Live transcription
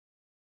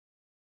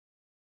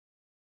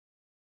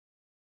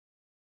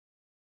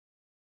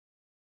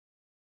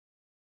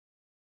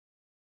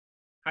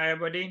Hi,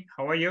 everybody.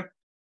 How are you?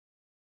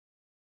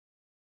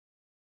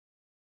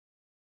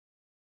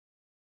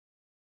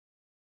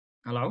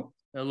 Hello?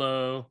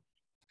 Hello.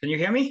 Can you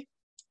hear me?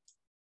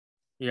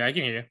 Yeah, I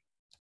can hear you.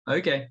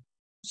 Okay.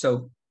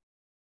 So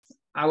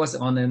I was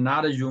on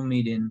another Zoom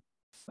meeting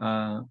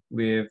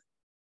with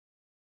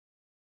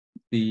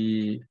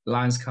the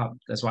Lions Cup.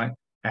 That's why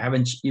I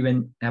haven't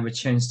even have a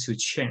chance to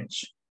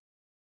change.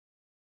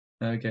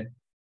 Okay.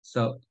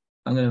 So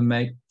I'm gonna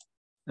make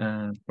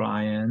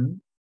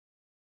Brian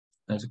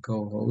as a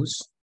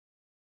co-host.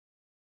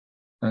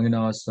 I'm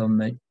gonna also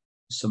make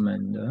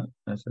Samantha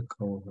as a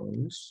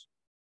co-host.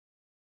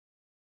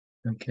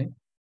 Okay.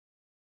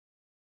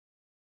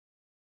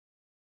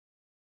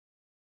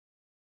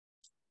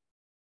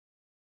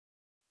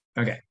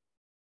 Okay.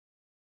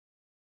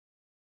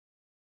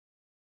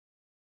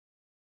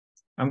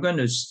 I'm going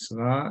to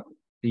start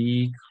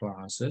the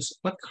classes.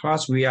 What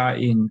class we are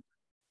in,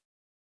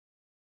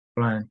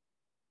 Brian?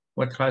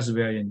 What class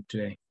we are in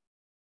today?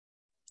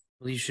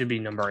 Well, you should be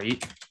number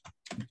 8.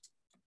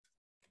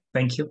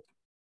 Thank you.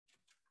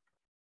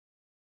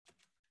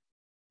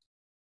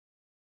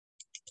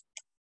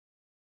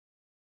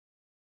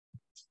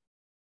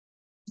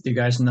 Do you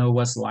guys know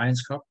what's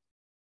Lions Cup?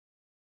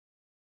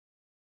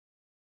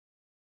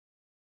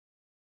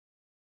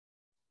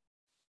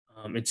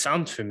 It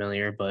sounds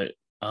familiar, but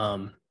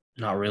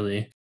not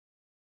really.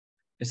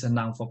 It's a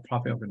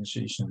non-for-profit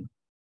organization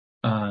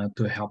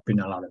to helping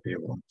a lot of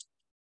people.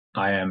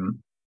 I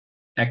am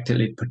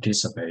actively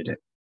participated,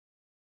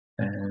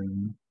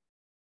 and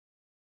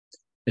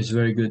it's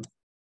very good.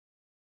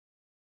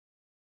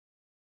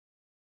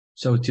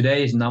 So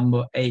today is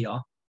number 8,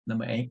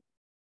 number 8.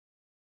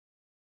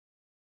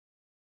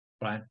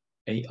 Brian,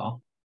 8,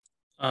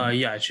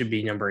 Yeah, it should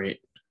be number 8.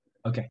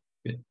 Okay,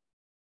 good.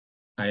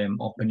 I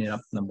am opening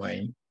up number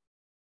 8.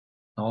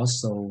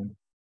 Also,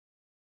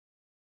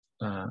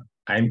 I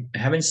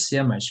haven't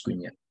shared my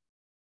screen yet.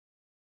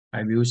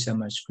 I will share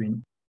my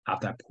screen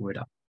after I pull it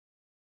up.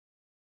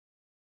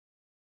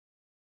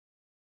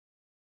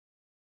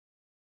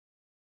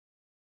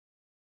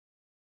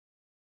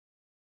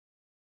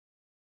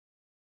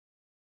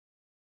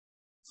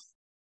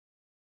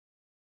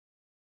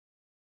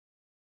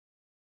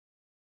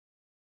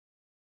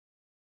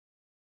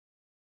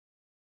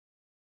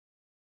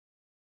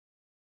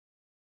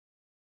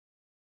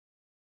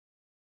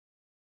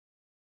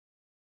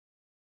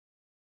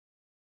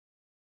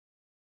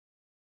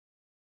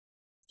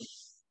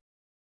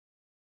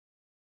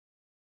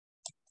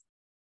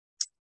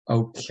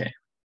 Okay,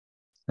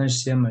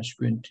 let's share my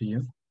screen to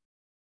you.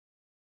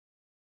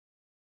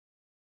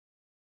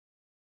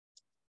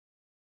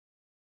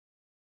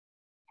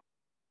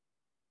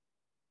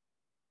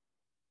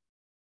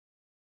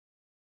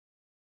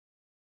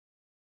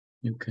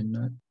 You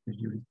cannot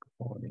be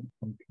recording.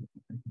 Okay.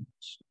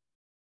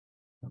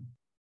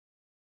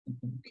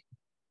 Okay.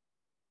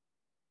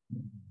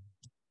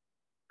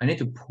 I need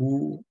to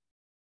pull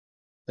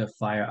the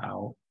file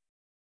out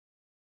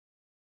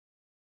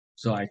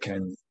so I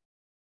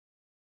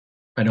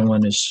don't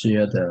want to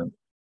share the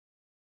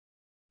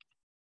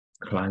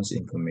client's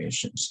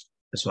information.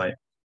 That's why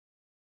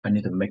I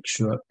need to make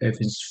sure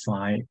everything's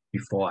fine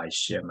before I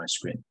share my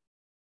screen.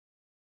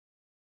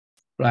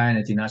 Brian,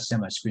 I did not share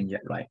my screen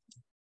yet, right?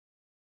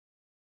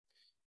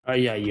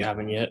 Yeah, you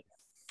haven't yet.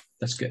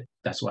 That's good.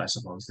 That's what I'm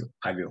supposed to.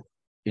 I will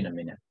in a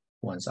minute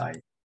once I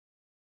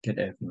get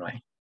everything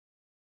right.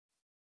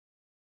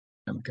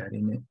 I'm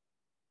getting it.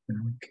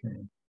 Okay.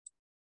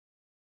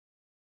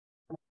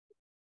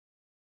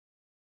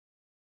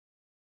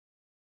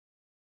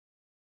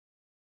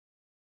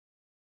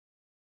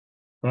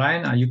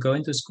 Brian, are you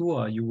going to school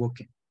or are you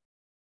working?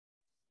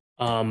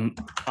 I'm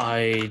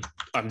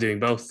doing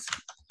both.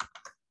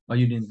 Are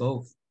you doing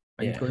both?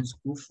 Are you Yeah. going to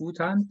school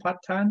full-time,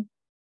 part-time,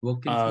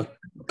 working full-time?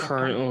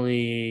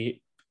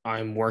 Currently,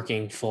 I'm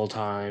working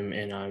full-time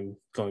and I'm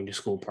going to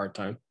school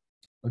part-time.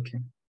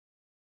 Okay.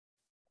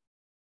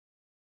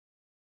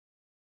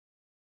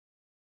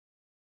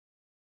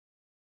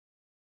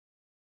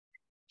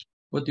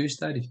 What do you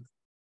study?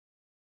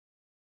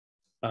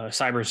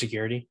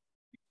 Cybersecurity.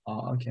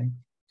 Oh, okay.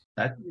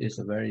 That is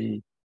a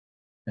very,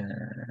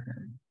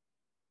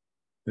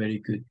 very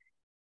good.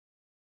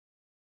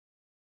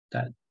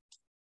 That.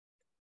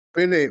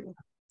 Philip.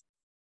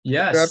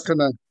 Yes. Good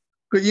afternoon.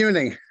 Good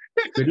evening.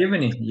 Good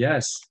evening.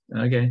 Yes.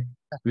 Okay.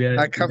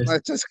 I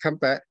just come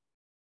back.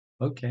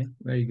 Okay.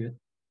 Very good.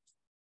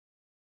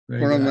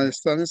 From my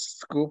son's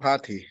school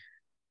party.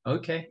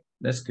 Okay.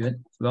 That's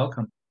good.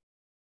 Welcome.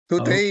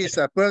 Today is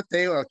a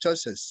birthday of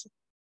Justice.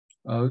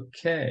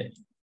 Okay.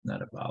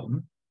 Not a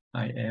problem.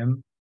 I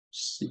am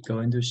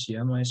going to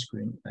share my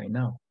screen right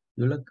now.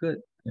 You look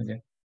good.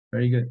 Okay.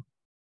 Very good.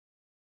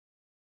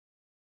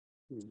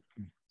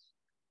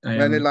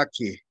 Very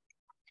lucky.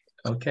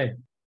 Okay.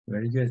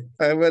 Very good.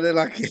 I'm very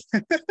lucky.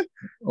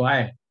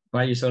 Why?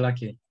 Why are you so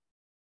lucky?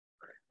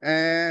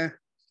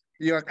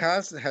 Your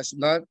class has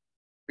not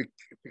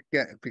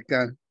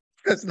begun.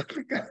 Has not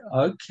begun.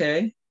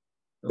 Okay.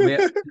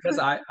 Because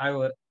I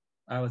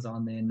was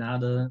on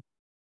another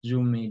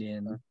Zoom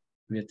meeting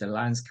with the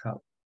Lions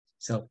Cup.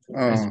 So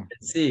as you Oh,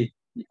 can see,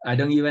 I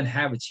don't even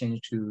have a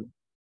change to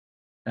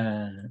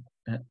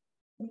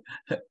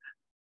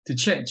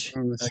change.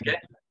 let's see.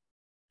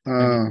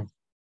 Okay.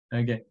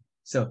 Okay.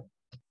 So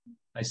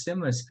I share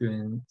my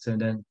screen. So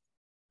then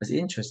it's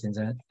interesting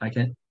that I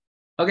can.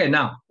 Okay,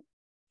 now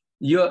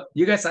you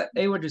guys are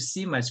able to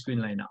see my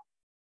screen right now,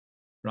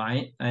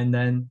 right? And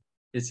then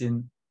it's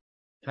in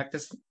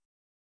practice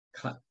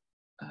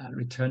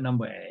return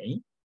number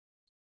A.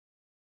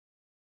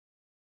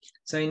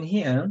 So in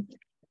here,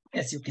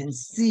 as you can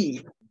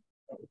see,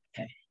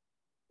 okay,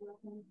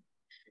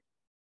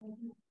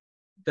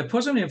 the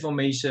personal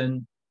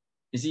information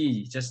is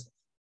easy, just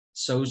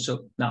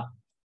social. Now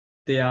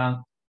they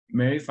are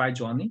verified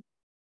joining.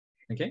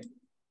 Okay.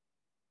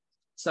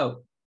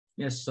 So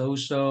yes,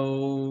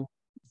 social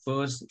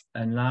first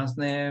and last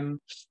name,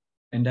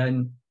 and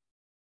then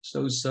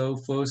social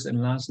first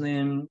and last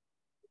name,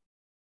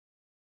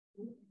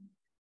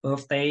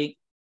 birthday,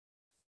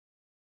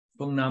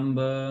 phone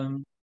number,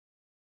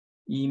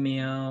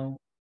 email,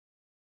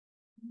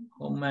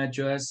 home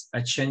address.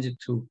 I changed it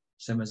to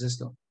San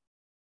Francisco.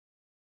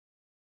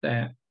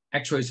 The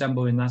actual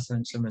example is not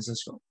San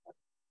Francisco.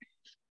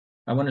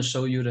 I want to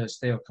show you the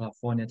state of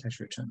California tax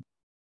return.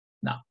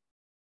 Now,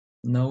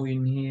 no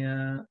in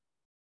here.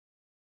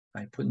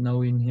 I put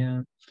no in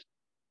here.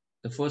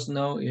 The first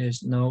no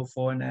is no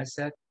foreign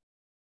asset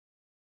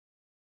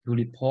to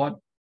report.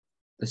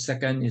 The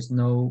second is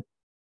no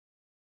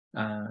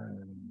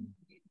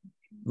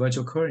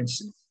virtual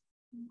currency.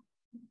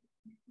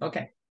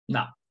 Okay,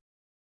 now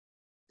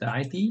the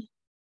ID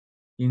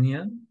in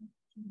here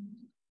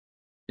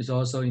is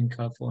also in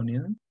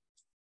California.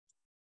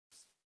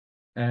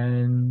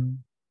 And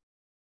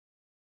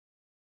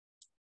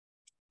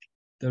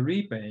the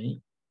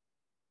rebate,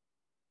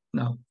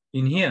 now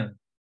in here,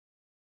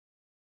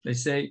 they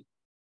say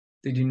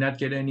they did not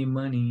get any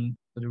money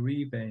for the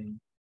rebate.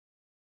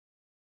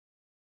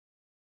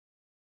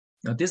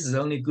 Now this is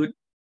only good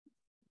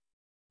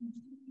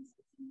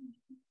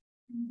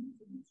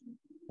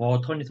for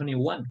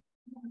 2021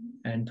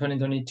 and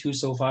 2022.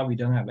 So far, we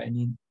don't have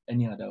any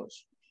of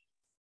those,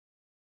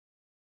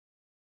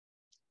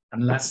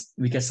 unless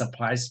we get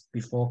supplies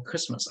before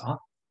Christmas.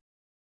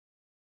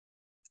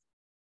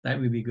 That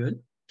will be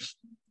good.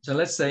 So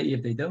let's say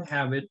if they don't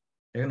have it,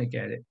 they're gonna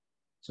get it.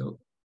 So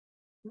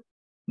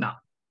now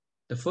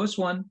the first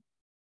one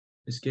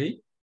is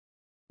gate.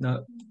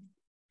 Now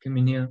come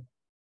in here.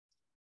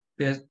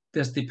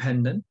 There's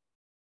dependent.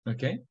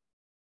 Okay.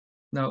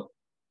 Now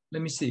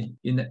let me see.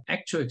 In the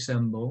actual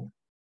example,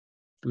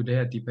 do they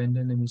have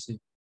dependent? Let me see.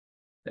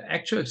 The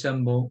actual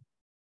example,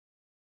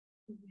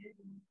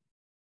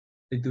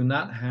 they do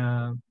not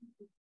have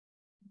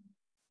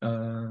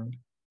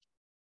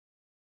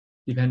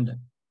dependent.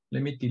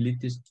 Let me delete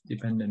this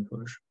dependent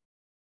first.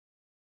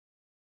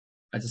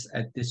 I just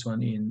add this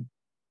one in.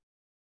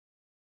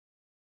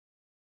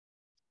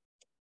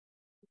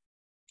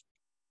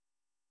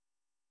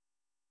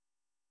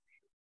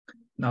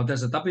 Now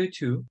there's a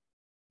W2.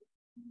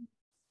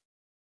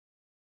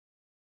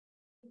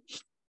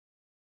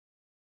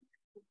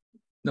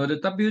 Now the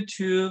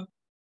W2,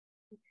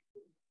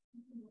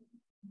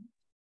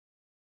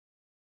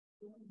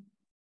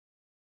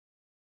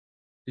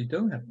 they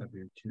don't have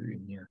W2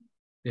 in here.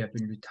 They have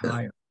been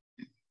retired,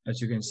 as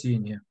you can see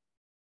in here.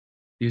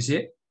 You see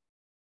it?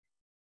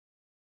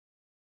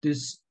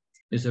 This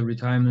is a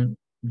retirement.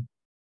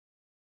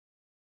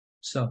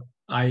 So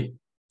I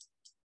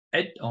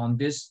add on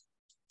this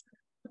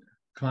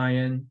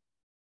client,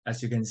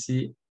 as you can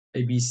see,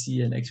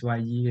 ABC and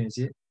XYE, you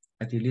see it?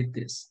 I delete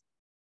this.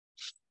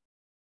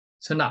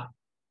 So now,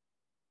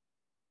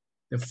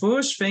 the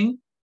first thing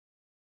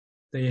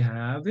they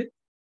have it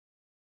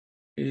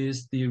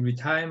is the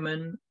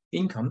retirement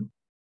income,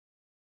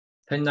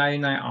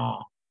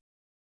 1099R.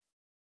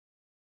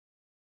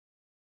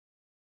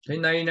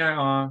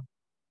 1099R,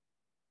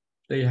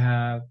 they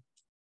have,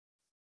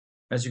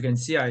 as you can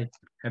see, I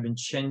have been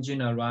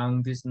changing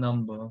around this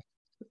number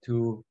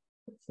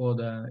for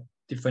the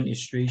different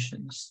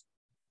illustrations.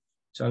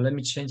 So let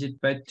me change it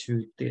back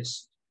to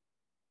this.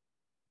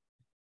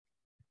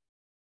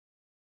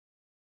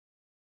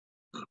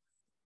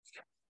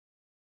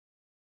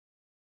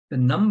 The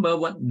number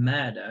what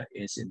matter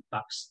is in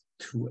box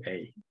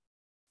 2A.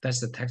 That's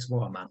the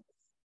taxable amount.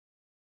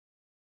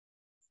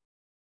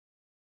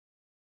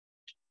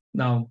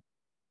 Now,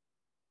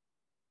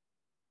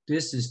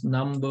 this is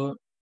number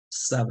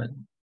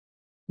 7,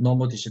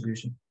 normal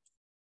distribution.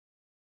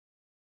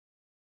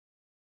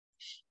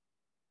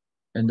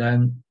 And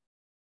then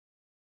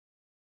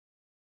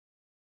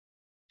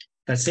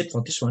that's it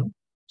for this one.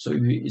 So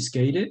we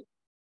escape it.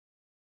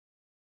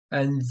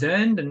 And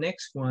then the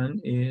next one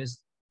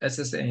is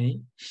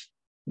SSA.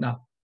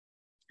 Now,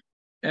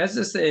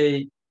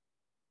 SSA,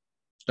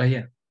 right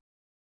here,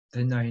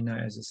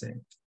 1099 SSA,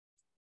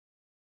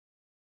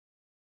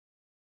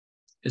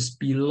 is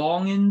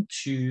belonging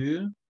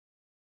to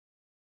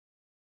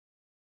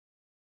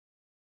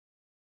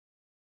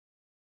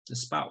the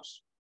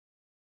spouse.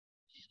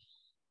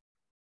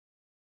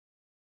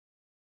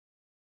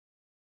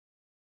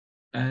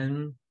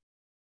 and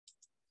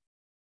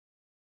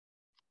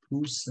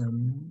put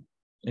some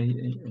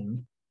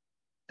AAA.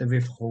 The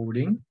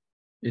withholding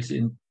is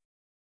in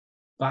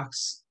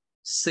box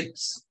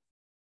 6,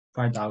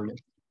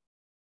 5,000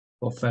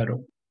 for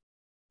federal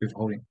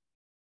withholding.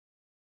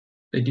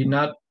 They did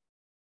not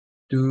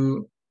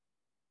do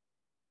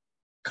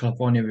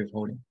California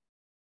withholding.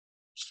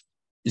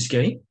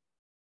 Okay.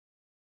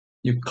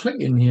 You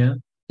click in here,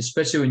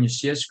 especially when you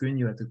share screen,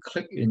 you have to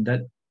click in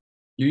that.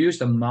 You use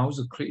the mouse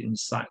to click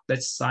inside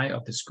that side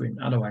of the screen.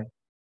 Otherwise,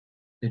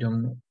 they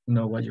don't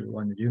know what you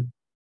want to do.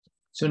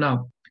 So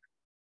now,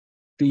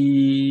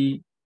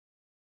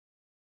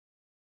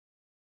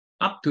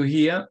 up to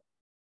here,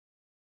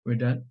 we're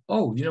done.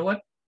 Oh, you know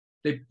what?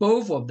 They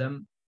both of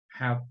them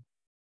have.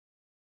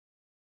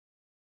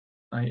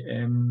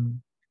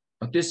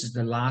 This is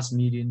the last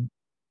meeting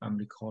I'm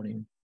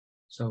recording.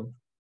 So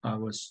I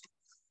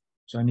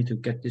need to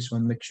get this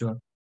one, make sure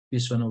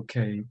this one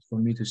okay for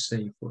me to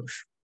save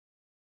first.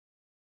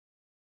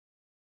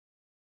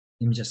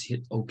 Let me just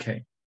hit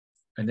OK,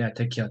 and then I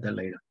take care of that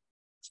later.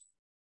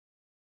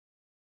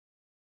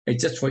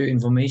 It's just for your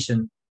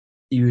information.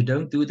 If you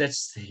don't do that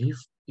save,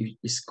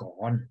 it's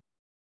gone.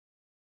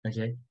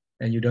 Okay,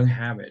 and you don't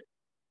have it.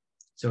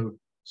 So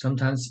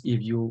sometimes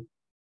if you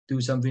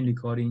do something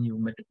recording, you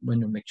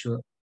want to make sure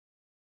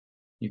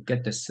you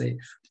get the save.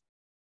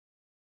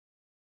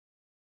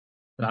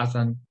 Last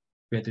time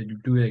we had to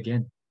do it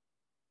again.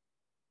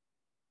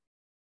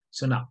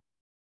 So now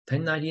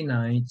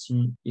 1099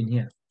 in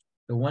here,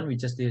 the one we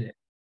just did it.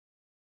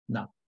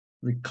 Now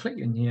we click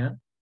in here,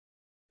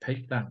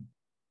 page down.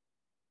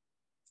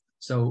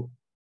 So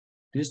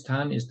this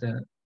time is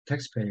the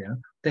taxpayer.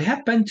 They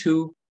happen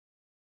to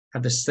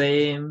have the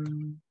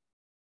same.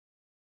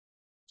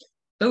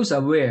 Those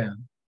are where,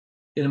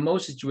 in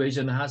most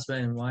situations,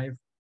 husband and wife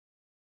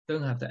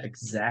don't have the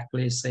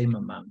exactly same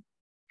amount.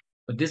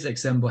 But this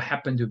example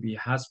happened to be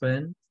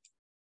husband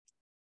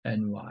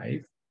and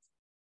wife.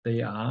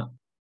 They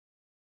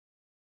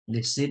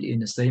sit in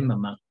the same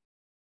amount.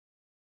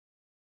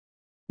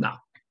 Now,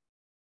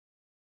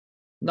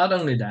 not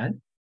only that,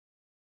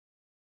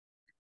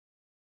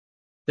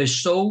 they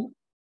show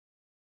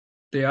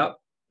their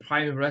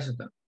private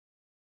residence.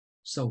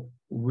 So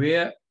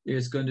where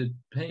is going to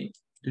pay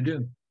to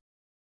do?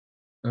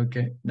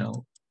 Okay,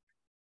 now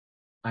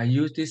I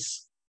use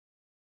this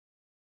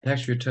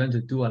tax return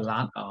to do a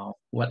lot of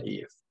what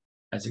if,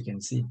 as you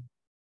can see.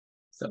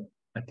 So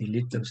I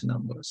delete those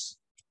numbers.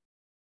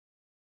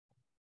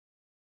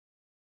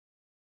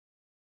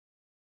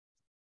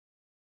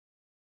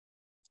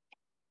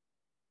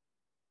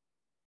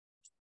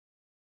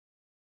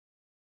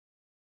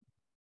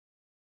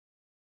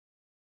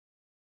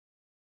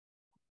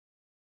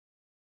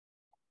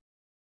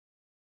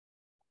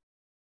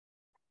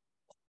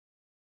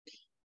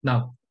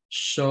 Now,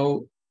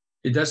 so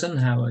it doesn't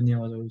have any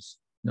of those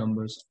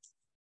numbers.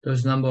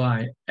 Those numbers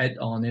I add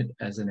on it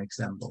as an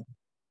example.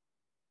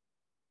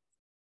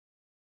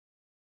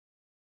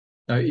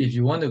 Now, if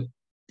you want to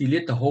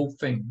delete the whole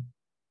thing,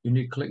 you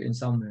need to click in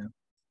somewhere.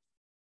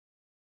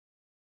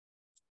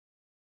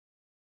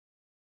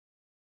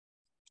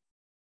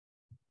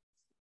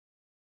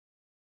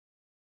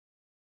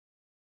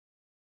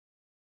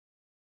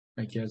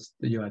 I guess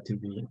you have to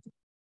be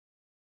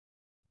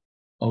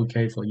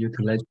okay for you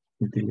to let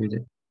you delete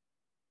it.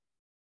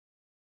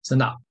 So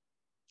now,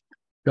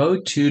 go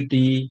to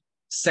the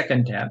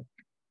second tab,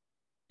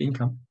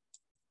 income.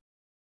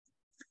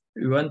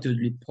 We want to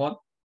report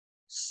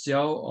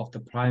sale of the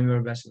primary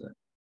residence.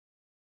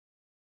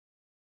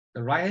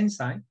 The right-hand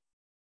side,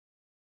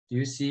 do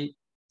you see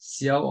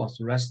sale of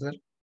the residence?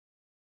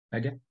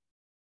 Right there?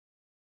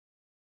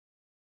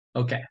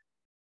 Okay.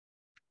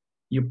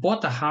 You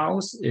bought the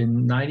house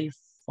in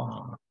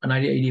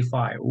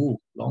 1985. Ooh,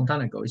 long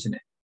time ago, isn't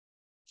it?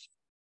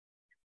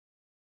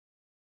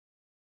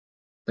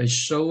 They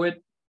show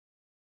it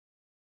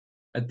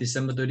at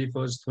December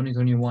 31st,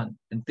 2021.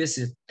 And this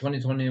is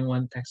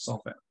 2021 tax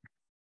software.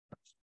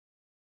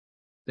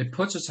 The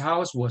purchase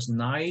house was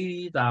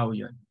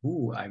 90,000.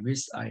 Ooh, I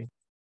wish I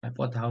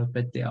bought the house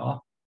back there.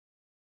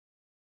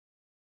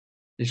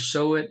 They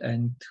show it at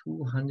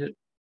 200.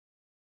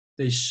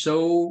 They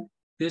show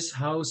this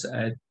house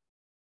at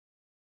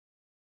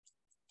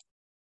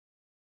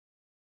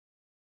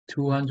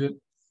 240K.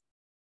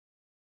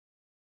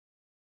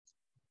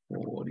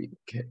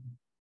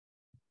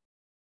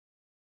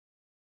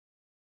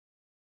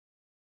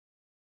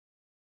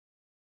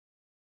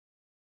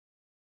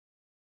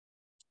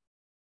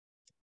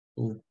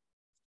 Oh,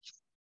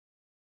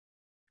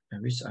 I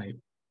wish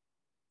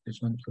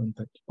this one's going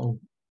back. Oh,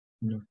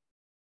 no.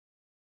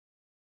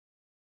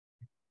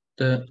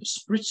 The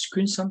split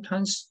screen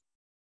sometimes,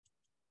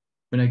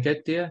 when I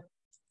get there,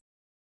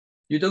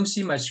 you don't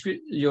see my screen,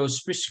 your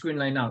split screen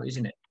right now,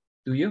 isn't it?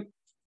 Do you?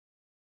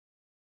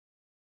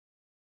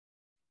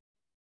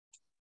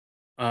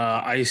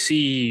 I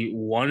see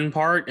one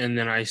part and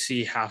then I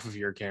see half of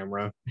your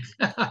camera.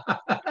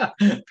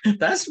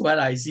 That's what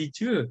I see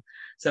too.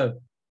 So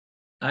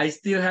I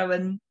still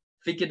haven't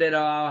figured it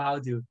out how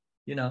to,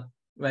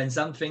 when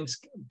some things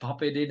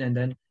pop it in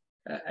and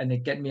they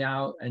get me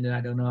out, and then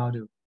I don't know how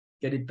to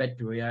get it back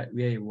to where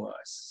it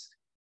was.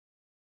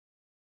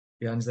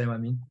 You understand what I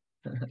mean?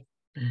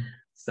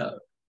 So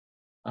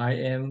I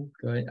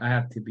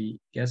have to be,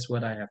 guess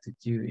what I have to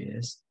do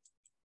is,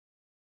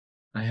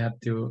 I have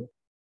to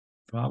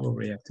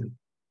probably have to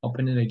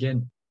open it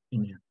again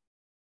in here,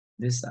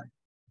 this side,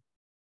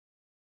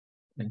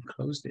 and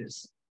close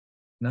this.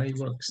 Now it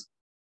works.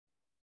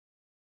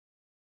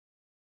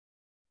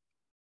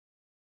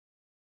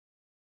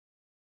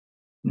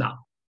 Now,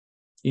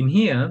 in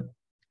here,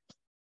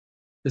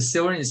 the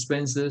selling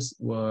expenses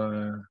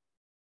were,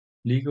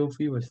 legal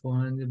fee was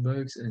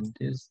 $400, and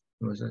this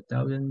was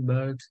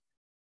 $1,000,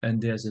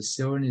 and there's a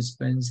selling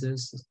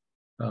expenses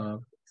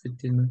of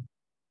 15.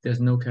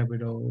 There's no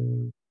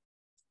capital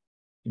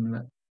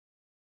in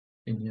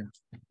here.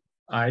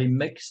 I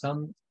make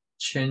some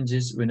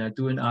changes when I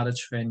do other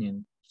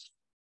training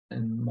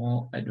and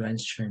more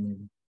advanced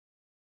training.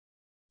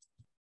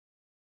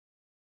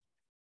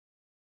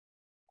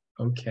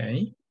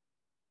 Okay.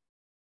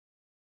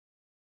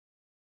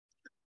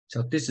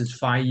 So this is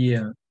 5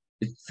 years.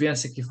 It's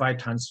 365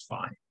 times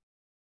 5.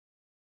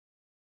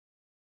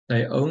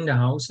 They own the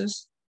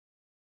houses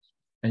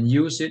and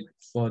use it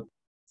for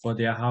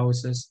their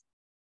houses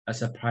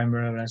as a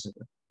primary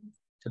residence.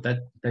 So that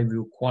they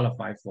will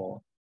qualify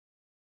for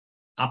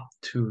up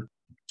to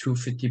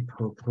 250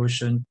 per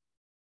person.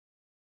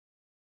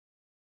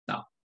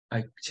 Now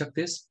I check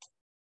this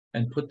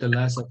and put the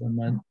last of the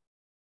month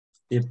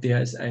if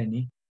there is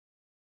any.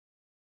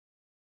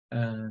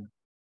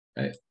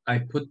 I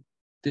put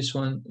this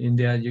one in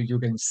there. You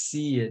can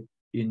see it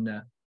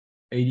in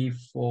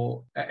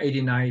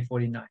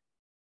 89.49.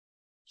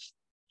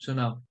 So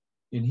now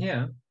in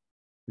here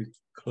we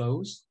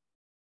close.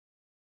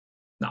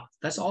 Now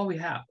that's all we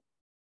have.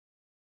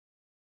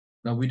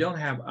 Now we don't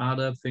have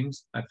other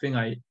things. I think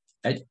I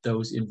add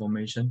those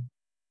information.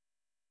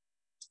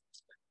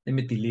 Let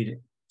me delete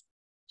it.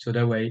 So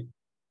that way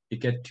you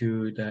get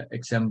to the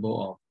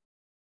example of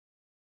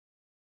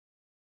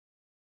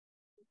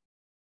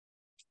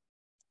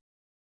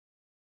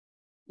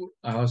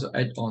I also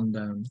add on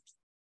the,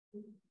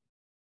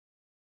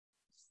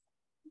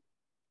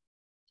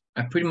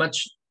 I pretty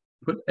much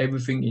put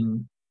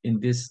everything in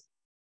this.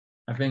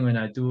 I think when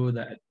I do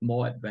the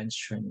more advanced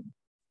training,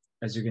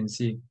 as you can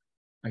see,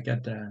 I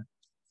get the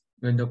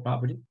rental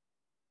property.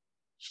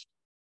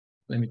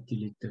 Let me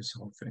delete this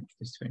whole thing,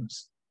 these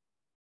things.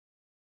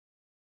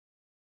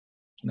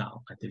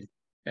 Now I delete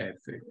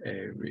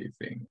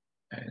everything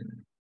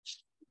and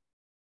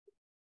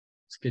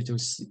schedule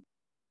C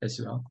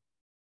as well.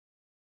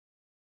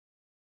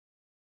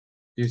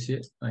 Do you see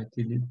it? I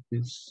delete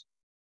this.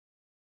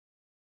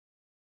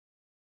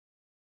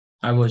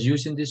 I was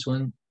using this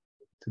one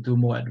to do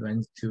more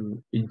advanced,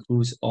 to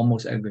include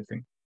almost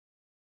everything,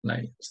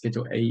 like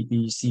schedule A,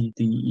 B, C,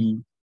 D,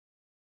 E,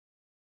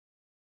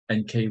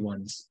 and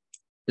K1s.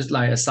 It's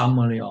like a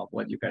summary of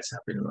what you guys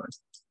have been learning.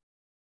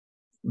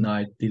 Now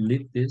I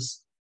delete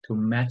this to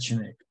match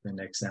it with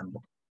an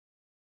example.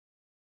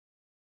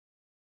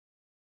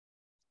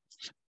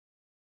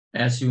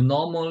 As you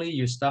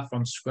normally start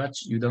from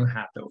scratch, you don't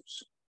have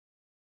those.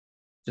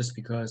 Just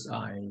because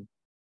I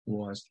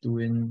was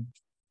doing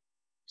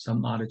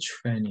some other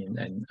training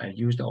and I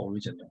used the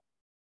original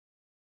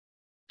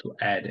to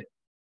add it.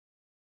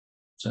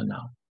 So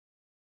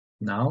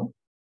now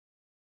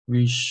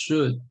we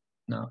should,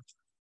 now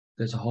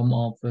there's a home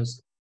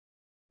office,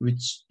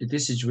 which in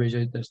this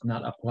situation does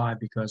not apply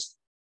because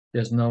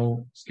there's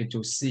no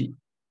schedule C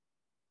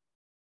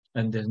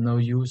and there's no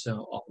user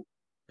of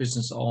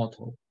business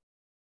auto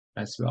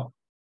as well.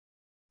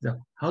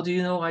 So how do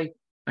you know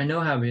I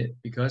know have it?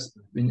 Because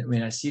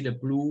when I see the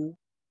blue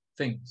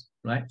things,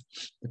 right?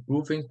 The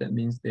blue things, that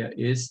means there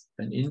is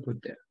an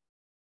input there.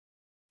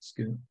 It's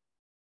good.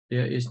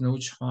 There is no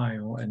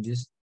child and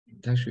this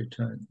tax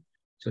return.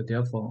 So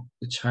therefore,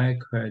 the child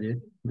credit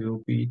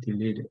will be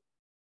deleted.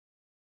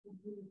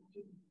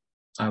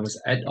 I was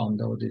add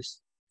on all this.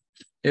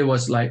 It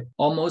was like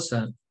almost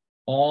an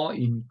all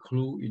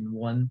include in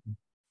one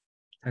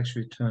tax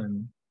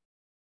return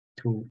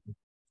to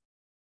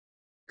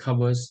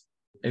covers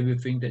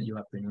everything that you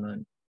have been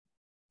learning.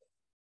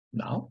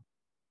 Now,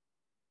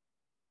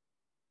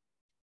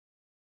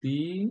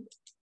 the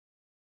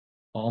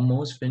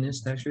almost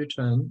finished tax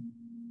return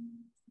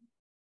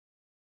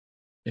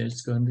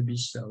is going to be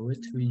shown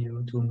to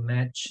you to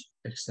match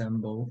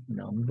example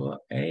number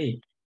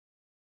 8.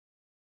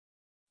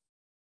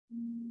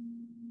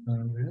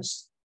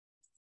 Yes.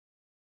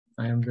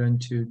 I am going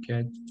to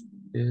get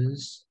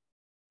this,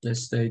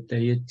 let's say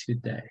date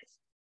today.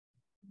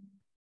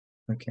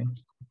 Okay.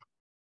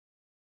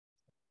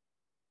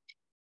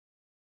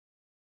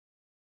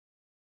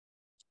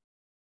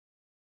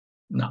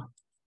 Now,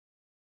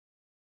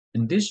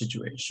 in this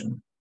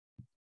situation,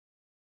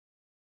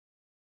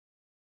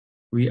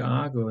 we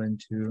are going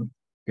to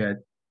get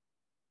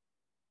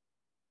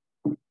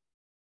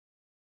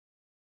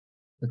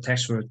the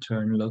tax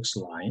return looks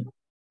like.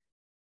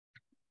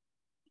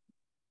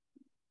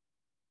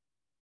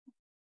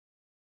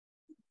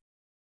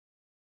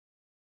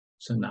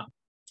 So now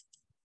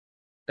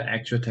the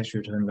actual tax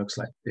return looks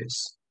like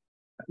this.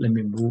 Let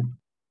me move.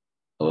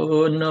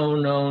 Oh,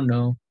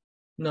 no.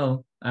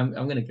 I'm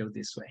gonna go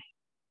this way.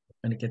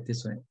 I'm gonna get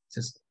this way.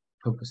 Just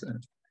focus on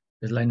it.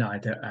 Because right now I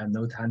have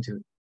no time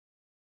to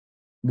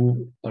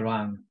move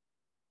around.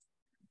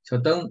 So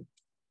don't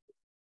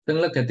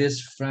look at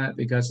this flag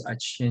because I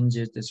changed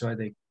it. That's why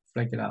they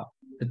flag it out.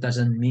 It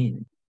doesn't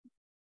mean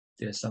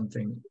there's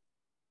something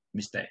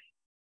mistake.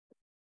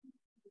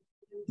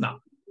 Now,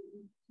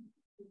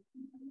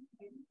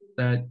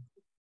 that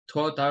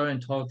 $12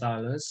 and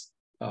 $12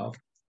 of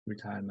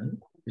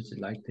retirement, which is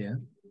like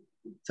there.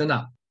 So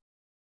now,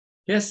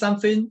 here's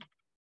something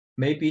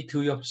maybe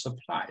to your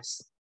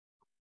surprise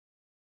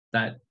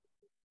that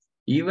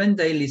even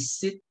they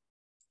receive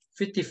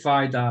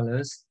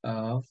 $55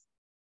 of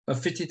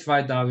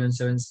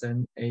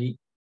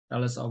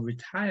 $55.778 of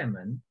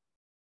retirement.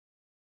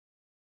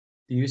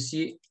 Do you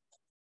see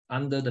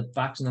under the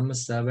box number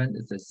 7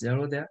 is a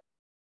 0 there?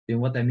 Do you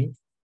know what that means?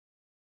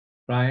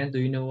 Brian, do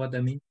you know what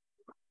that means?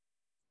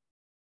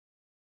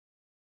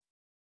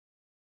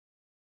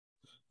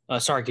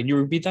 Sorry, can you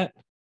repeat that?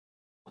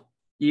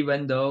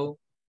 Even though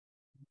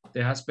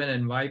the husband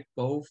and wife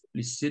both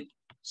receive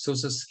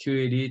Social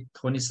Security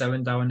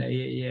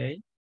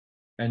 27,888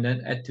 and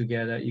then add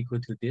together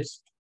equal to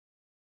this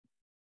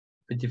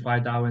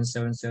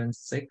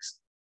 55,776.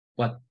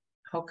 But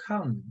how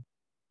come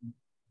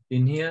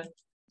in here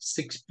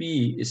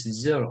 6B is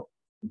 0?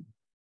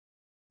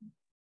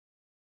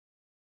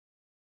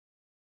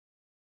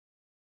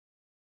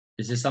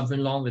 Is there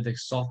something wrong with the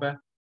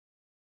software?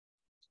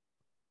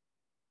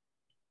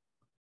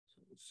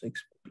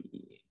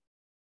 6B.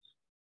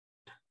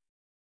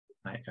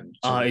 I am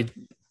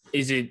joking.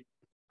 Is it?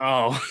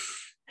 Oh,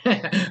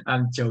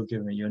 I'm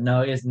joking with you.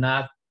 No, it's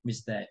not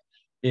mistake.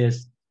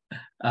 It's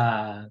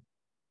the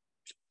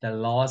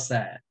law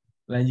said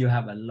when you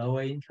have a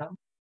lower income,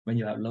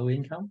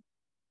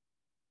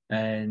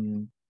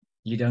 and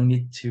you don't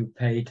need to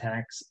pay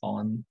tax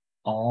on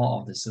all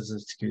of the Social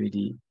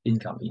Security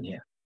income in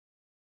here.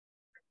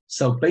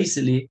 So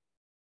basically,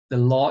 the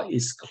law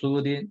is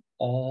including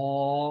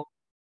all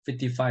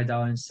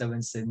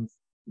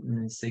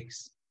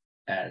 $55.776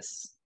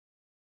 as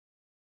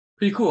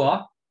pretty cool,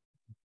 huh?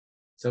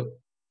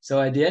 So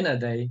at the end of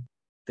the day,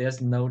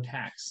 there's no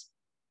tax.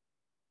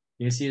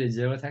 You see the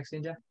 0 tax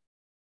in there?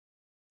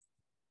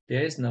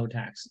 There is no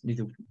tax need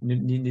to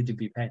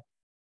be paid.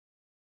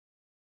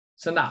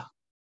 So now,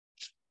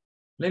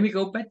 let me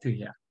go back to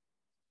here.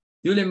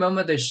 Do you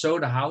remember they show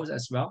the house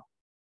as well?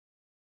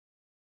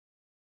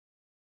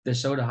 They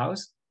show the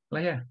house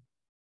right here.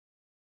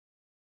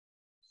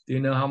 Do you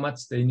know how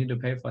much they need to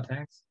pay for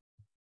tax?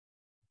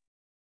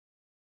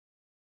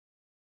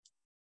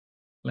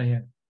 Right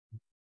here.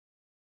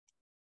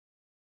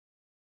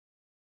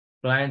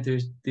 Brian, do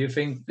you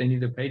think they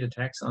need to pay the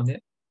tax on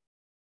it?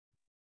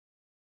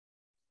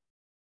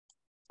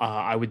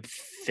 I would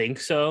think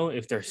so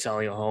if they're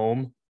selling a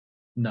home.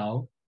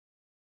 No.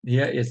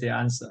 Here is the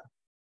answer.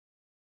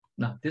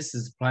 Now, this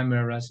is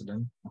primary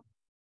resident.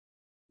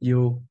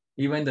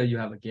 Even though you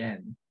have a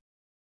gain,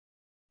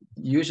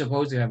 you're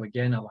supposed to have a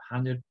gain of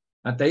 100.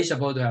 They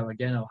supposed to have a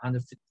gain of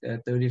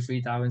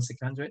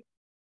 133,600,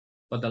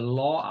 but the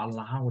law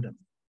allowed them,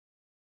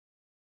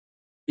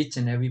 each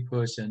and every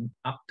person,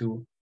 up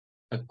to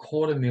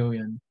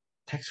 $250,000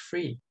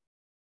 tax-free.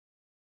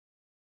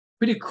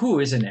 Pretty cool,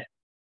 isn't it?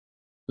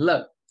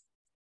 Look.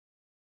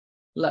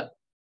 Let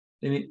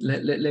me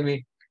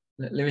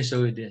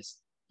show you this.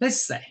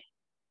 Let's say,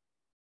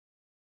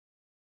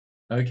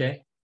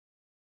 okay,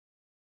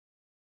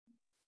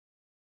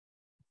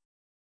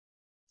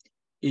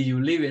 if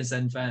you live in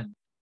San Fran,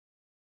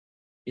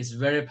 it's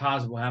very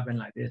possible to happen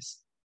like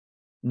this.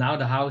 Now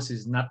the house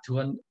is not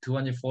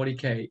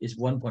 240K, it's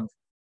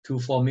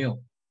 1.24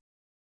 mil.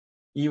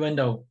 Even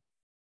though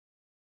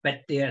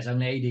back there is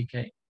only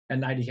 80K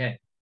and 90K.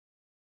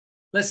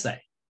 Let's say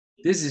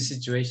this is the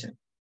situation.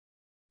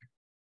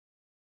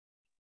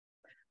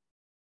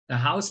 The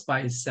house by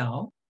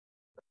itself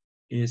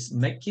is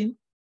making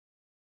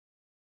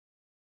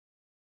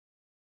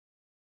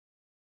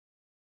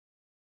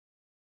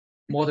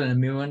more than $1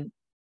 million,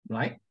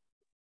 right?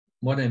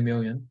 More than $1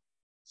 million.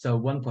 So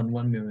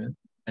 1.1 million.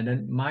 And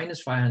then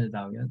minus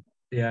 500,000.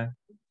 You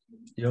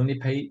only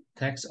pay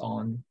tax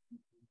on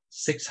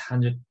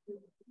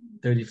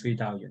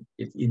 633,000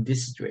 in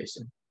this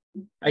situation.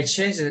 I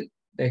changed the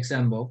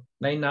example.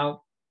 Right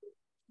now,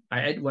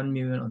 I add 1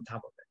 million on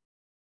top of it.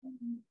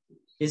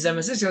 In San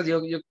Francisco,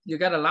 you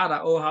got a lot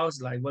of old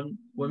house like 1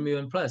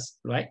 million plus,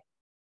 right?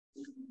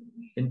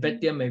 In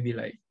Bethlehem, maybe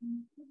like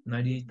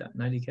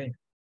 90K.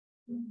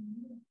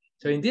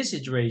 So in this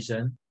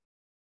situation,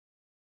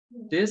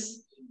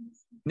 this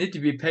need to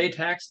be paid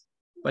tax,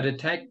 but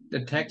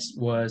the tax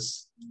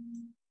was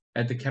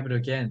at the capital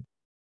gain.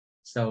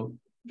 So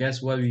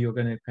guess what you're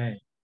gonna pay?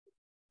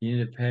 You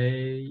need to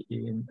pay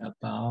in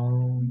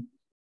about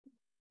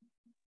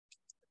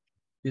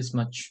this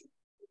much,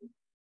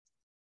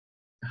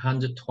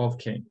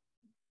 112K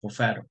for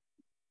federal.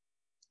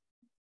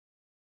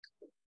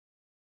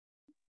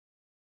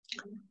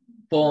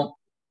 For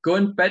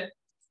going back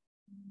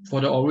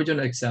for the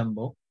original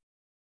example,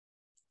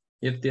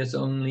 if there's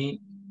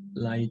only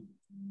like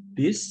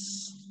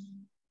this,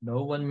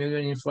 no 1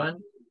 million in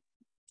front,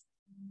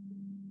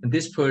 and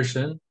this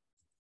person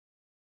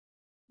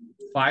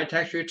file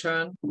tax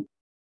return,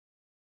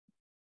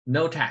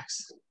 no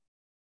tax,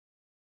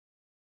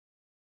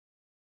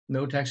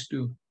 no tax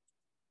due.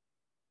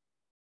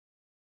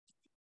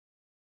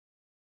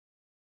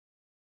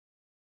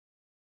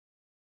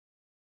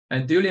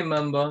 And do you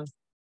remember?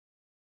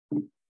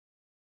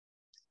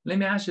 Let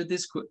me ask you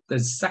this: the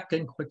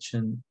second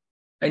question.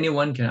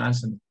 Anyone can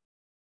answer me.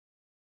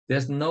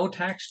 There's no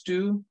tax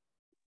due,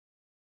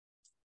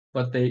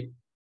 but they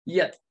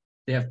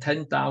have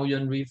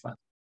 10,000 refund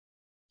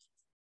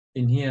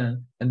in here,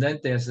 and then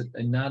there's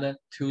another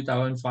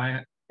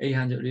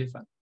 2,800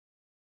 refund.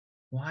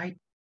 Why?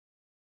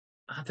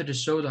 After the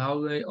show, the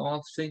holiday,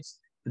 all things,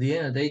 at the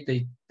end of the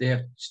day,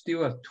 they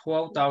still have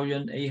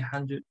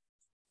 12,800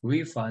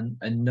 refund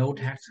and no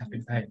tax have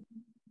been paid.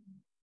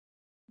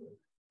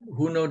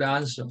 Who know the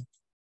answer?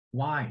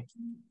 Why?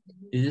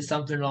 Is it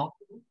something wrong?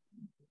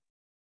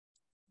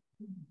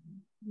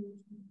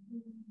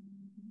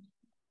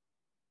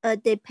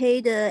 They pay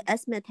the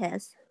estimate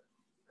tax.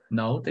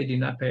 No, they did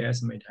not pay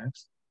estimate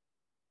tax.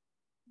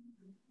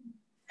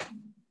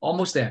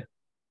 Almost there.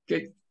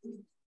 Get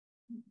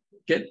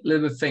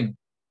little thing.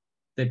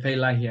 They pay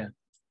like here.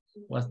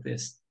 What's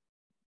this?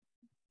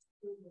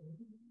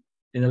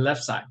 In the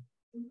left side.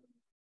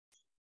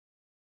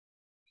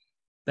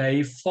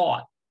 They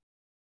thought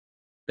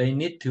they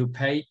need to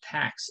pay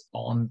tax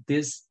on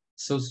this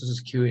Social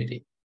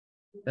Security.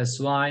 That's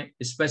why,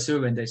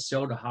 especially when they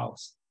sell the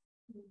house,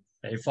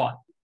 they thought.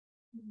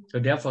 So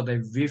therefore, they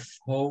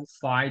withhold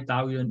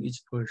 5,000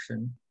 each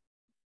person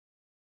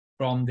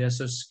from their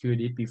Social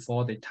Security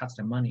before they touch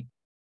the money.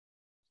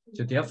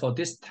 So therefore,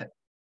 this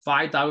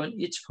 5,000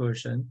 each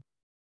person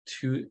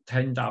to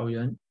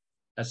 10,000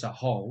 as a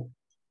whole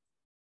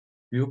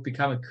will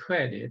become a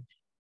credit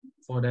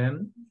for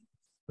them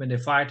when they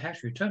file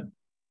tax return.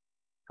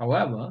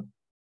 However,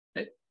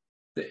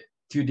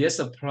 to their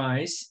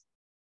surprise,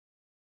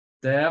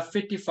 there are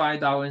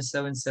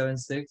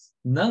 55,776.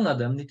 None of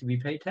them need to be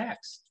paid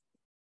tax,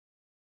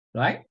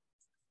 right?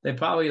 They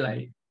probably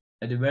like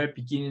at the very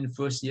beginning,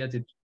 first year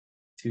to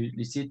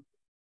receive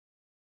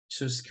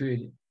Social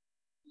Security.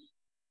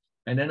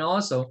 And then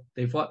also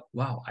they thought,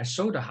 wow, I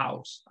sold the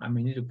house. I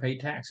may need to pay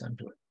tax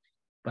onto it.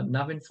 But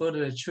nothing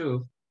further the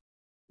truth,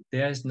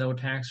 there is no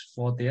tax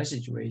for their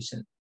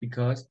situation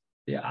because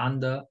they're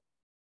under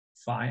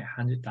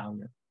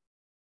 500,000.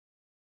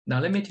 Now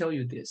let me tell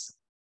you this.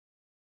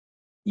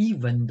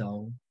 Even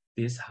though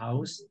this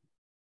house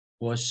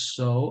was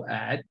sold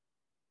at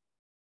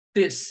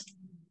this,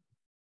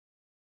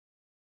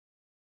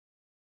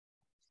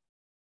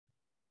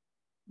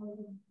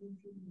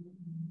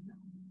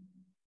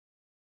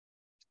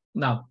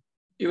 now,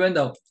 even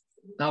though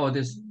now it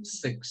is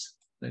 6,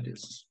 that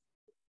is.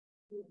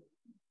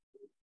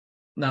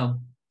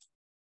 Now,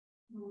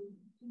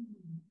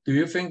 do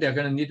you think they're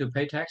going to need to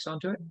pay tax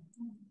onto it?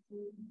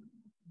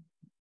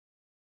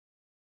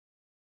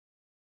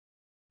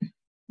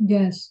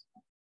 Yes.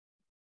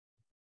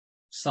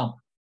 Some.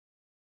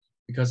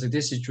 Because in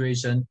this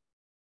situation,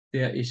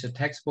 there is a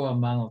taxable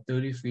amount of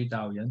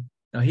 33,000.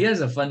 Now, here's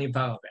the funny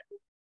part of it.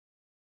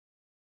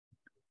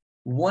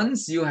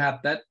 Once you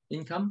have that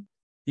income,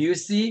 you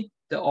see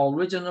the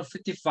original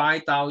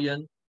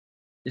 55,000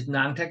 is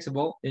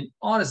non-taxable, and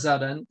all of a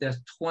sudden there's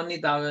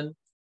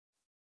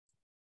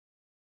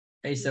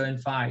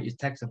 20,875 is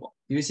taxable.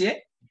 Do you see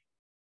it?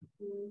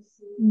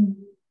 Mm.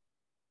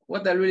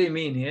 What that really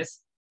means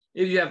is,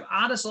 if you have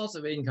other source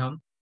of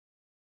income,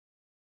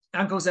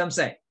 Uncle Sam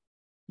say,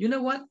 you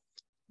know what?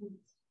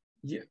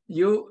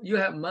 You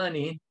have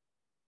money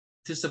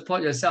to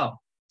support yourself,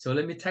 so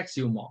let me tax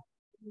you more.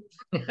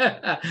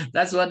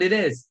 That's what it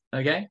is.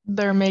 Okay.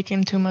 They're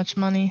making too much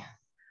money.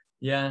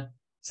 Yeah.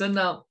 So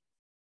now,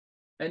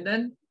 and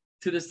then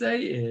to the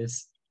say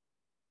is,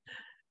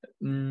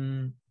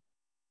 you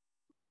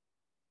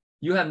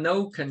have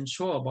no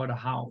control about the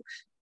house.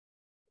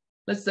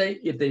 Let's say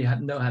if they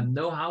have no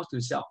house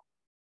to sell.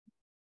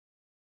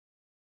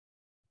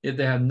 If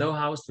they have no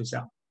house to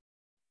sell,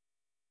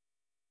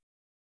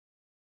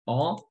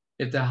 or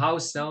if the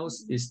house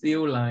sales is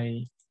still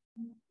like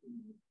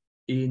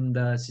in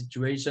the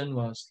situation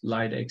was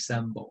like the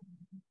example,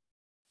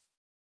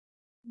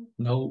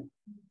 no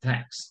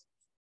tax.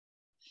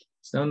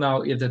 So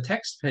now if the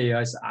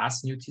taxpayer is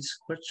asking you these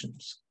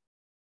questions,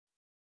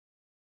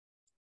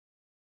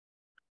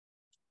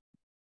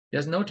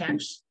 there's no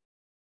tax.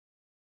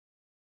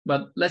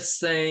 But let's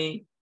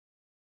say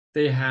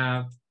they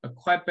have a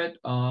quite bit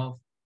of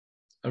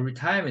a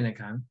retirement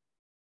account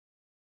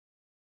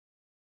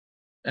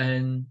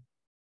and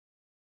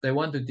they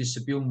want to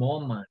distribute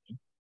more money.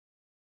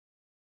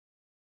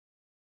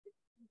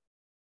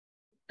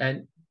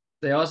 And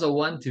they also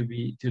want to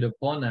be to the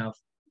point of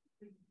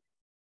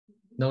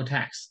no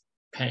tax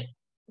paid.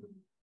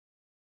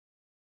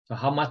 So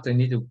how much they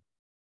need to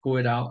pull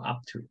it out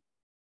up to?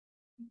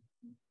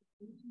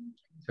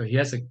 So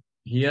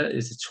here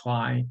is a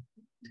try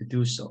to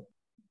do so.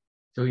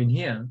 So in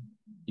here,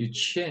 you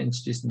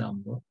change this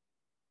number.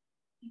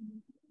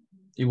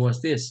 It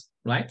was this,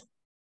 right?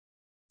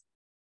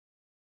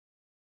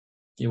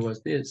 It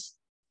was this.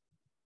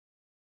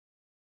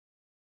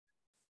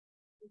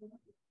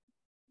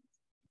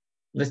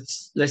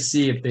 Let's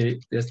see if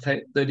there's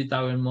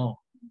 30,000 more.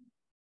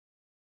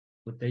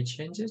 Would they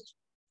change it?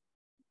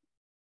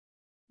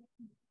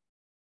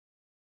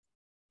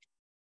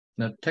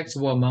 Now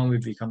taxable amount will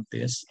become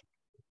this.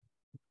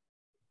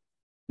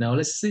 Now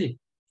let's see.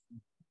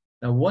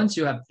 Now once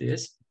you have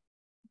this,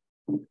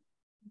 do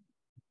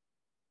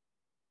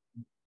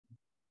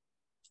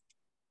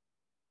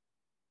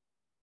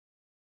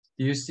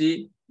you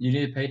see you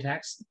need to pay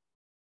tax?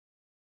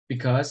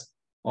 Because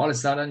all of a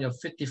sudden your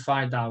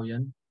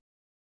 55,000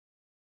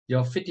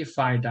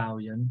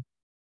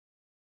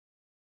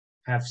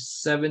 have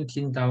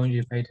 17,000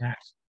 you pay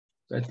tax.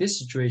 So at this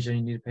situation,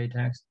 you need to pay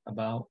tax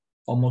about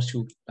almost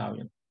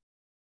 2,000.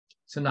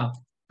 So now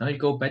you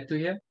go back to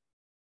here.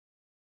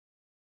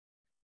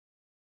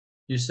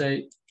 You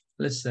say,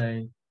 let's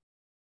say,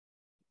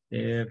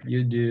 if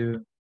you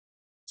do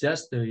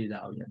just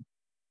 30,000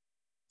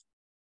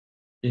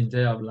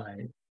 instead of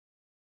like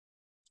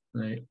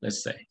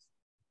let's say,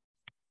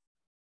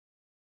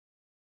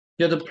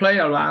 you have to play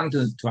around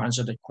to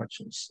answer the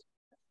questions.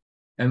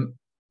 And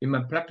in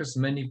my practice,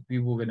 many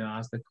people are going to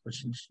ask the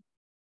questions.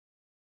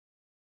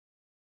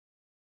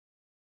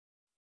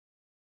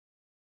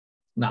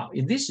 Now,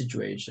 in this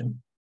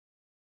situation,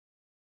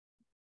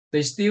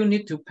 they still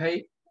need to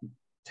pay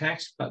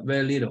tax, but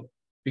very little,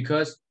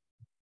 because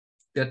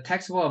the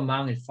taxable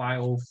amount is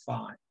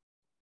 505.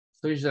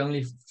 So it's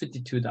only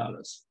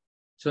 $52.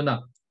 So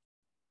now,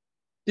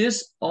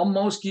 this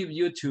almost gives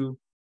you to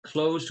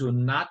close to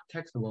not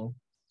taxable.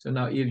 So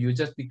now if you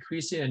just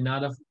decrease it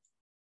another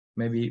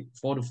maybe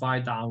 4 to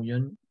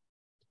 5,000,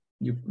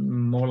 you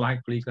more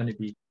likely going to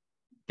be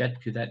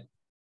get to that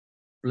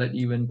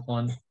break-even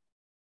point,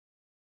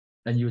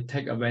 and you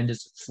take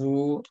advantage of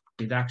full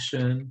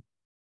deduction,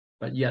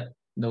 but yet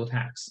no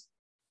tax.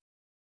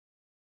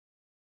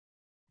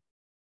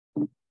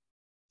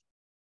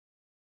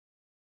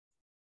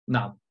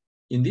 Now,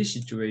 in this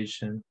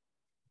situation,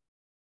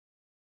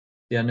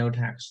 there are no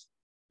tax,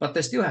 but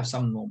they still have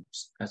some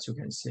norms, as you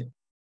can see.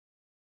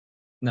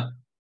 Now,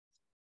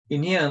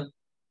 in here,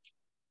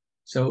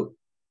 so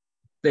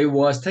they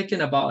was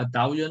taking about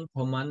 1,000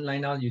 per month.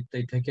 Right now, they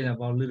taking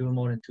about a little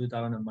more than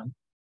 2,000 a month.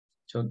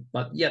 So,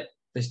 but yet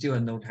they still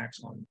have no tax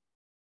on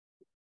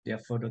their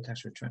photo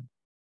tax return.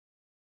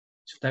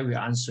 So that will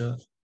answer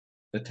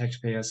the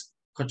taxpayers'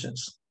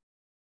 questions.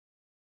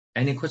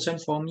 Any question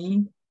for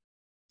me,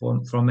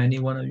 from any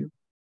one of you?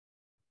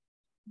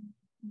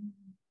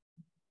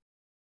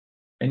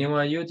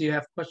 Anyone of you, do you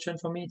have a question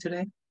for me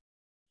today?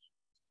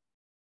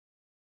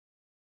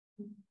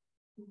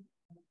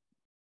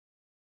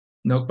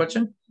 No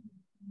question?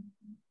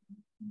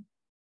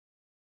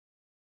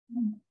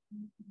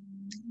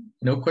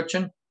 No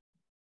question?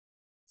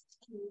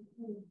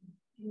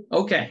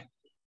 Okay.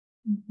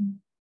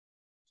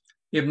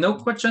 If no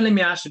question, let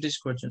me ask you these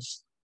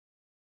questions.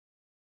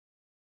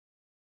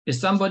 If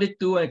somebody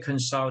do a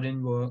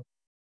consulting work,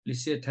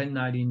 let's say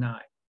 1099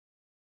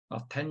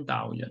 of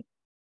 10,000,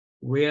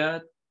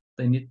 where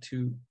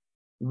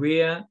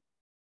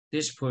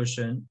this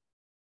person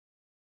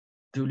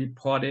to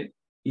report it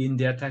in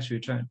their tax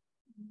return?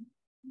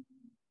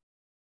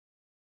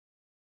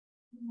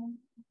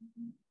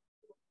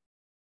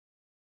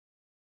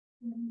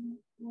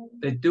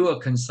 They do a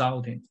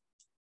consulting.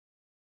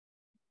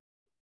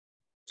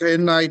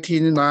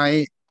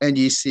 1099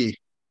 NEC.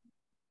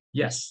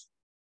 Yes,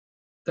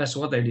 that's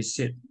what they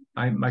receive.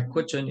 My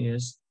question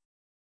is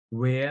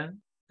where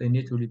they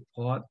need to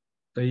report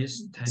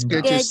this 10,000.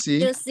 Schedule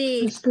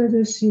C. It's good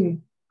to see.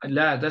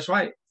 Yeah, that's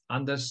right.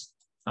 Under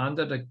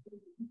the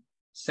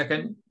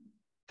second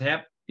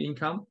tab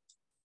income,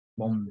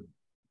 boom,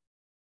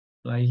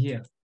 right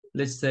here.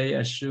 Let's say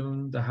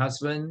assume the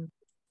husband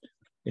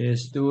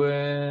is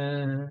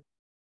doing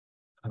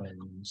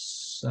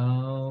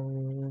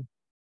consulting,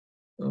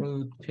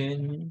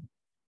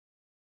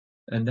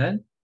 and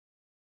then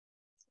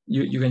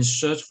you can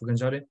search for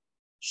consulting,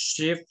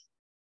 shift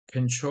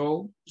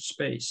control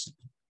space,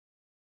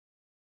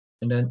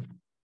 and then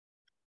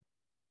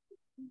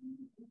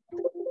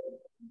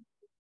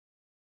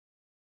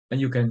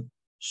you can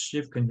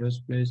shift control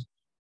space.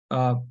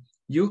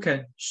 You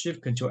can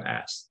shift control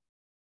S.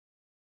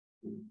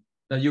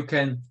 Now you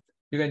can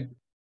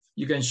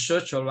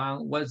search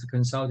around what's the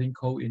consulting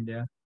code in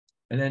there,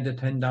 and then the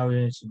 10,000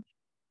 is,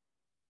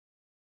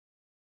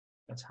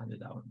 that's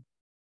 100,000.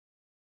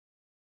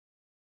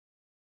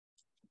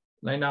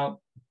 Right now,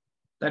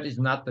 that is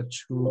not the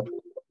true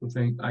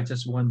thing. I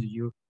just want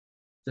you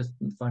just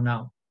for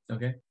now,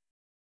 okay?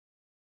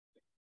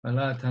 A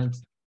lot of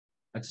times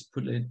I just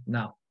put it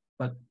now,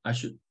 but I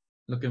should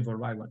looking for the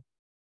right one.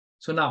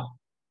 So now,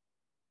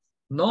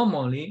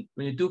 normally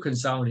when you do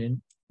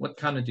consulting, what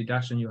kind of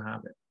deduction you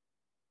have it?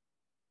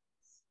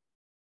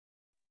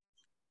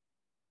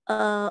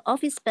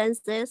 office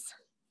expenses,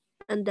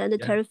 and then the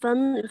Yeah.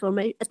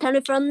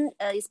 telephone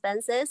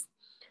expenses,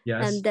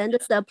 Yes. and then the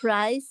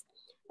supplies,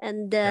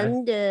 and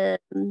then the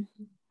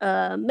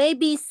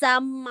maybe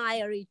some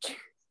mileage.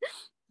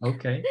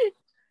 Okay.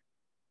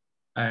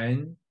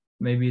 And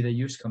maybe they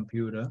use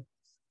computer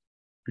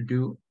to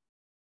do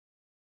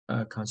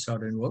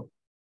consultant work.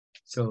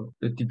 So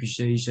the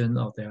depreciation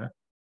of their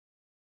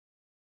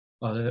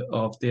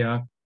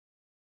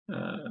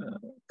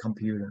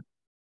computer.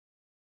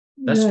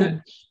 That's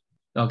good.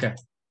 Okay.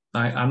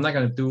 I'm not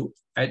gonna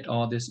add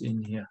all this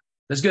in here.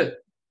 That's good.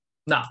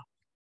 Now,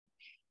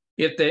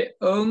 if they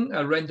own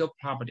a rental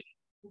property,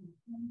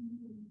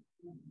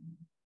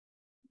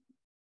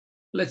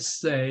 let's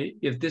say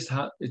if this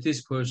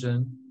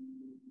person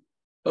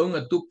own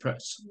a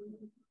duplex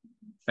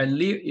and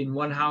live in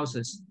one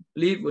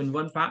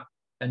part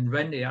and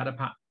rent the other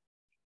part,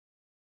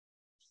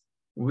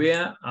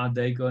 where are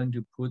they going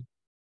to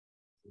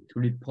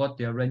report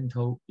their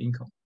rental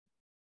income?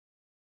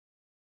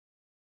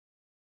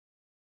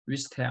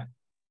 Which tab?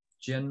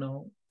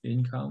 General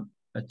income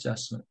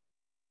adjustment.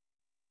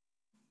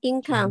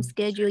 Income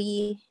Schedule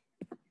E.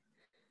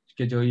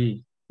 Schedule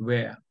E.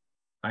 Where?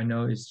 I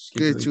know it's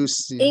Schedule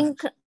C.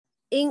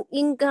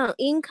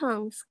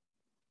 Incomes.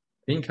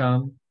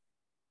 Income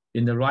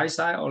in the right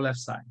side or left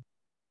side?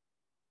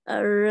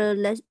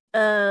 Left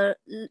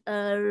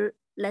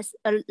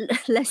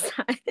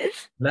side.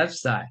 Left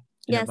side.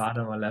 In Yes. the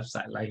bottom or left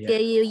side, like here.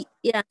 Schedule,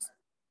 yes.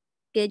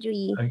 Schedule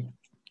E. Okay.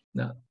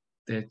 Now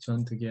they're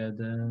joined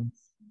together.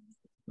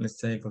 Let's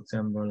say, for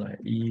example, like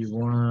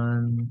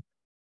E1,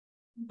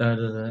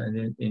 and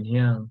then in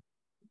here,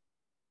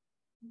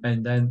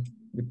 and then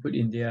you put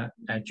in their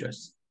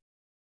address,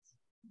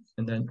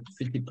 and then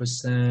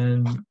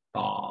 50%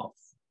 of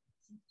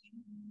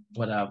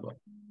whatever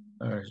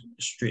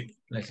street,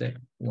 let's say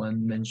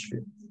 1 Main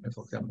Street,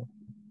 for example.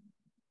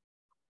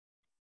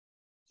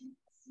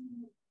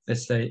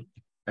 Let's say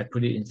I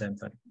put it in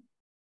Sanford.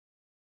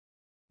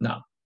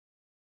 Now,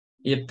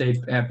 if they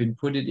have been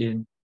put it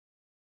in,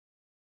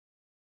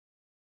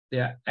 they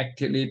are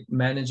actively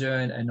manager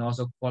and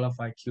also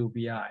qualified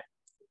QBI.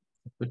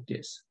 Put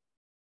this.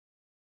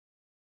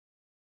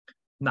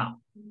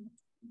 Now,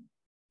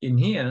 in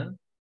here,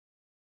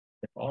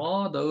 if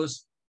all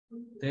those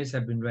days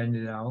have been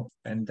rented out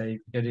and they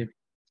get it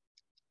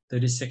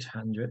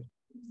 3,600,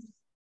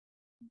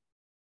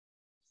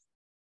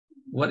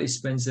 what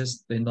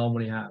expenses they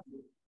normally have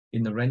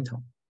in the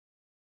rental?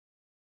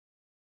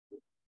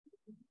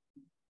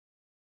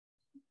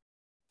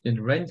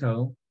 In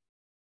rental,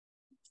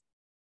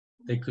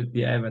 they could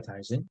be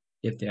advertising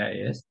if there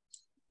is,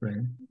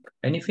 right?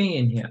 Anything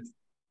in here,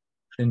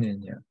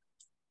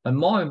 but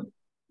more,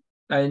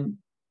 and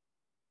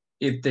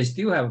if they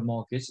still have a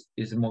mortgage,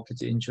 it's a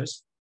mortgage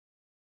interest.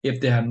 If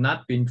they have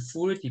not been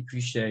fully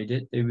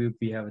depreciated, they will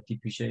have a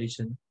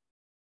depreciation.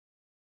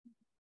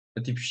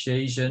 The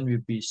depreciation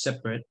will be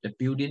separate, the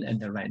building and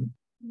the rent.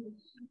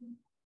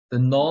 The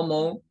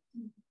normal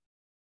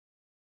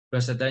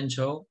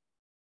residential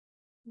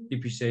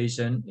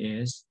depreciation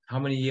is how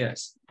many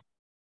years?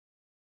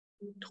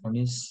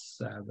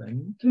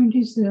 27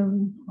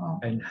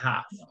 and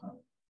half.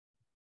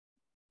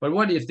 But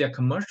what if they're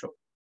commercial?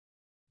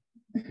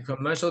 The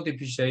commercial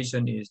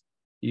depreciation is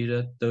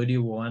either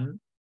 31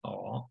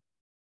 or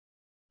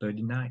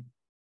 39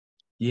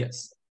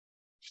 years.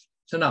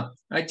 So now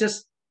I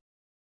just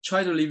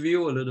try to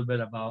review a little bit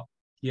about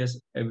here's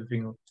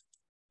everything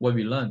what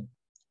we learned.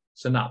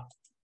 So now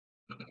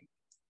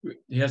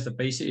here's the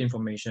basic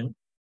information.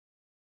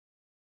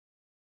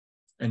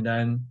 And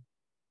then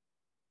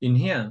in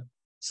here,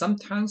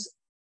 sometimes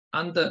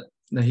now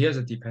here's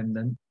a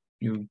dependent.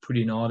 You put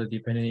in all the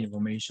dependent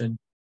information.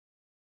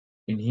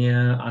 In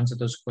here, answer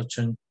those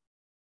questions.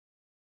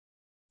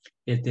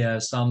 If there are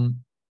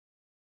some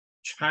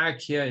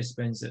childcare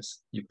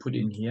expenses, you put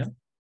in here.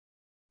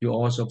 You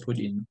also put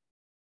in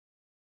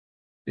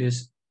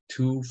this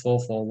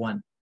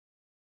 2441.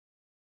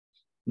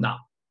 Now,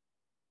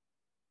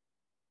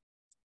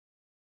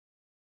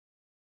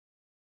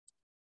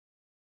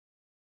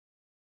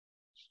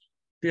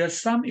 there are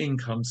some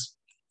incomes.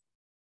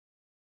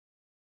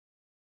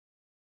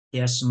 They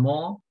are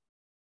small,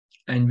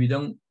 and we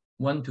don't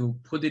want to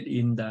put it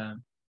in the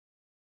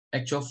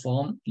actual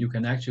form. You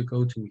can actually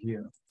go to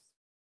here.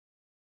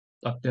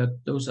 But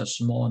those are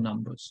small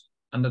numbers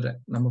under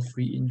the number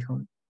 3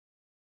 income.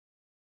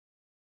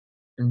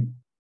 And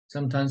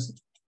sometimes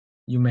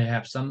you may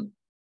have some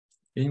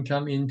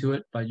income into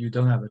it, but you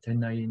don't have a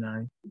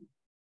 1099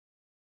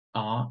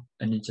 R,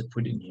 and you just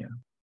put in here.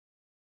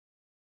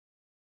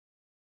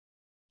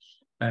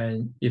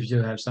 And if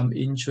you have some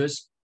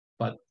interest,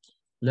 but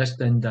less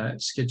than the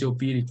Schedule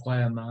B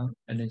required amount,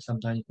 and then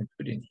sometimes you can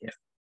put in here.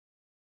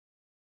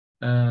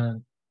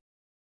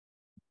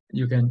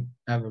 You can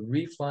have a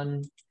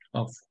refund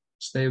of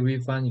state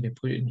refund, you can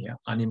put it in here.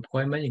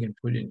 Unemployment, you can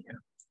put it in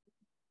here.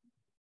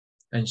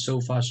 And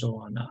so far, so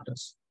on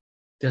others.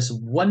 There's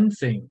one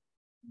thing.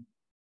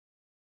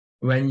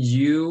 When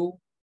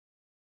you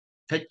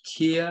take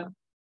care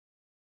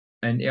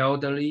an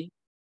elderly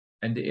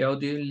and the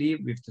elderly live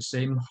with the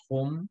same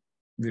home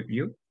with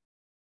you,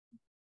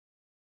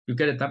 you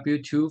get a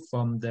W-2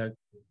 from the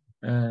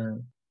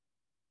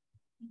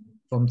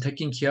from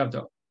taking care of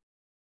the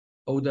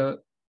older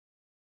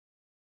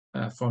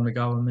from the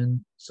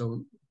government.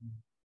 So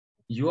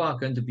you are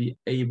going to be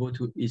able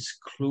to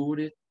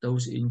exclude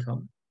those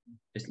income.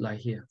 It's like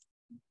here.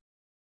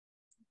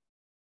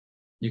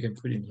 You can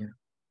put in here.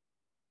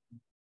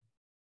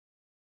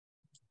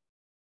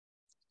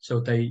 So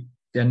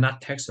they're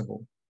not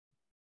taxable.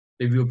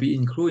 They will be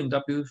included in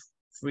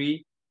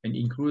W-3 and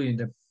including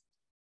the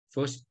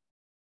first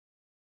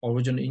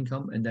original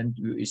income, and then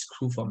you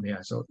exclude from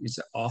here. So it's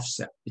an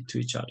offset to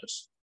each other.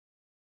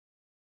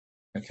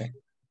 Okay.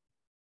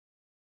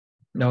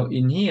 Now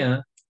in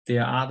here,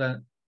 there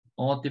are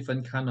all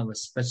different kind of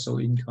special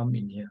income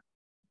in here.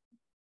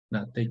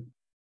 Now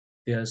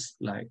there's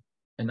like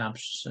an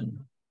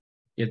option,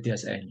 if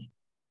there's any,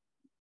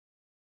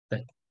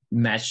 that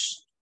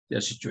match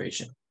their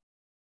situation.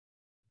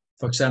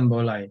 For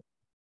example, like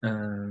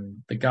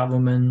the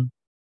government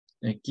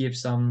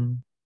gives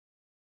some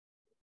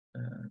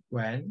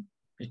grant,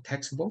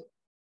 taxable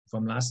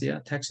from last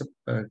year,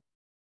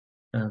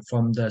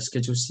 from the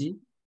Schedule C.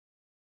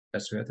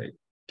 That's where they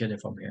get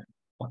it from here.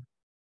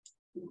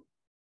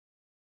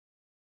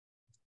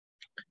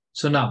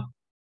 So now,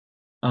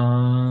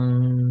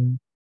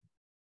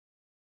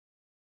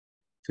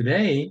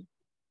 today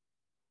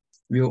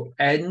we'll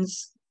end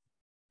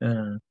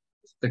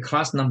the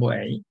class number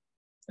 8,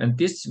 and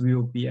this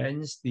will be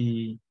ends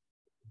the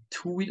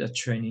 2 weeks of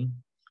training.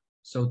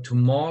 So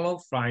tomorrow,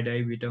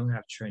 Friday, we don't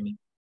have training,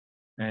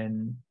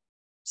 and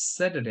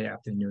Saturday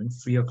afternoon,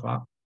 3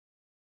 o'clock,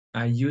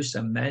 I use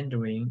a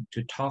Mandarin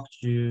to talk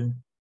to you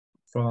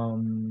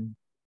from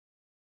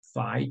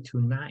 5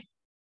 to 9.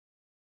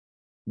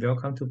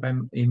 Welcome to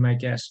be my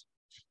guest.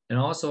 And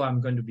also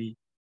I'm going to be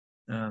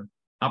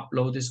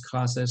upload these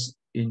classes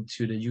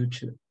into the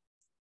YouTube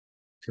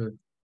to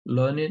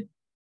learn it,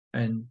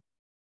 and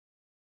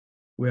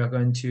we are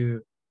going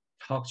to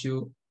talk to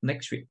you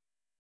next week.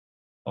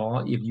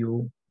 Or if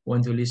you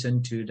want to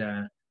listen to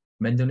the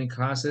Mandarin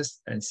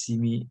classes, and see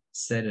me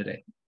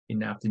Saturday in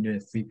the afternoon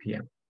at 3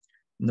 p.m.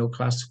 No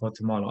class for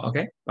tomorrow.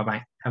 Okay,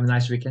 bye-bye. Have a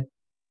nice weekend.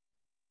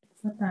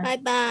 Bye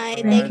bye.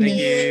 Thank Thank you.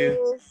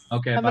 you.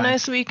 Okay, Have bye. a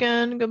nice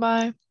weekend.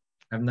 Goodbye.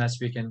 Have a nice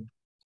weekend.